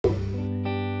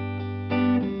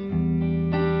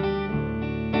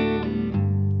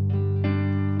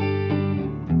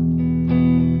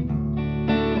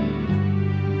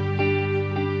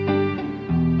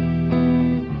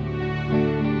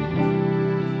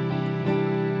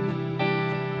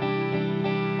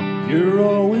You're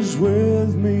always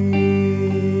with me.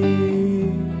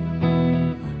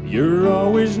 You're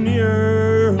always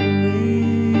near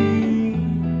me.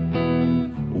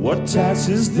 What tax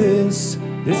is this?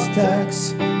 This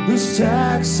tax? Whose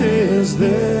tax is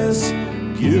this?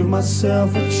 Give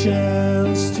myself a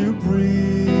chance to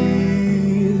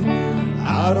breathe.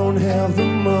 I don't have the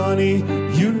money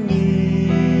you need.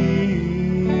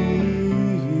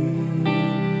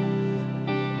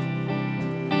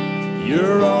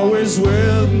 You're always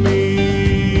with me.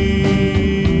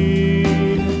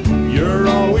 You're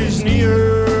always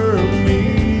near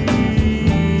me.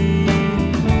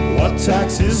 What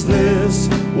tax is this?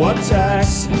 What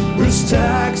tax? Whose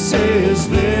tax is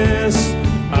this?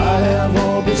 I have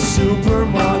all the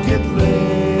supermarket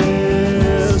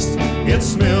list.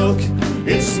 It's milk,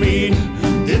 it's meat,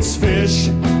 it's fish.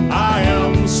 I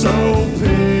am so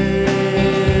pissed.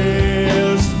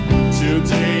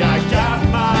 Today I got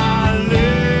my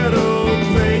little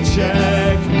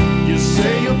paycheck. You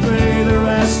say you'll pay the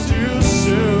rest too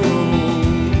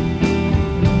soon.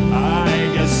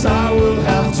 I guess I will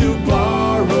have to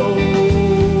borrow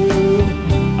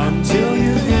until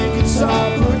you think it's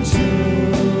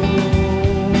opportune.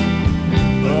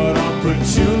 But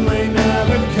opportune may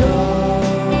never come.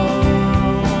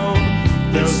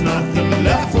 There's nothing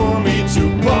left for me to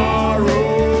borrow.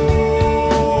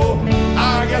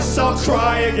 I guess I'll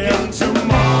try again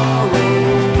tomorrow.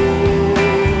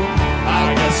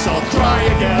 I guess I'll try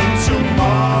again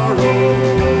tomorrow.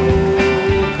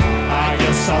 I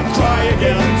guess I'll try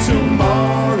again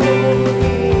tomorrow.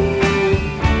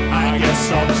 I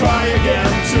guess I'll try again.